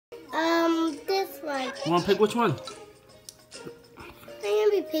one. You want to pick which one? I'm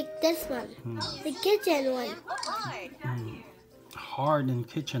gonna pick this one. The kitchen one. Hard in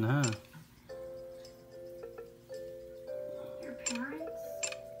kitchen, huh? Your parents?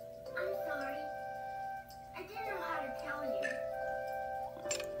 I'm sorry. I didn't know how to tell you.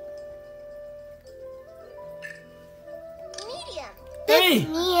 Medium. Hey!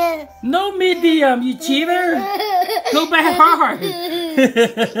 Medium. No medium, you cheater! Go back hard!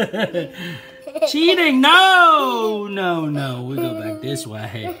 Cheating! No! No, no. We go back this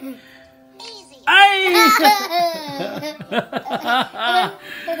way. Easy. Hey!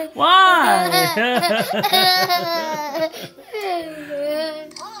 Why?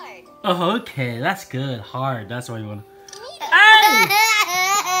 Hard. Oh, okay. That's good. Hard. That's what you want. Hey!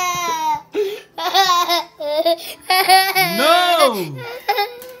 No!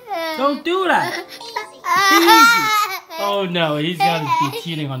 Don't do that! Easy! Oh no, he's gonna be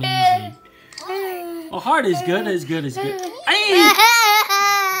cheating on easy. Oh, hard is good. Is good. Is good. Hey!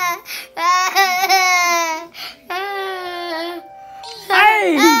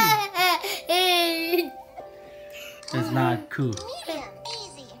 Hey! It's not cool.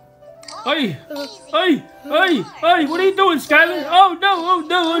 Hey! Hey! Hey! Hey! What are you doing, Skylar? Oh no! Oh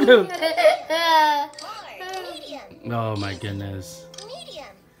no! Oh no! Oh my goodness.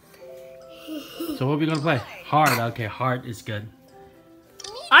 So what are we gonna play? Hard. Okay, hard is good.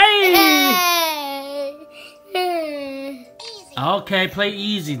 Ay! Okay, play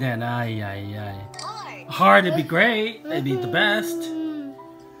easy then. Ay, ay, ay. Hard would be great. It'd be the best.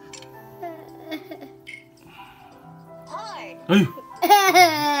 Ay.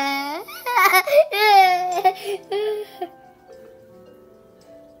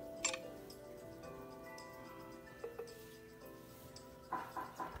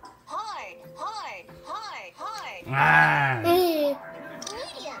 Ah.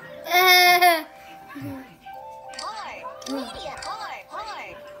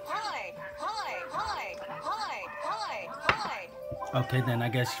 Okay, then I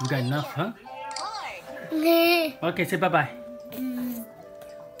guess you got enough, huh? Okay, say bye-bye.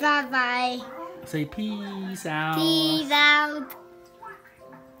 Bye-bye. Say peace out. Peace out.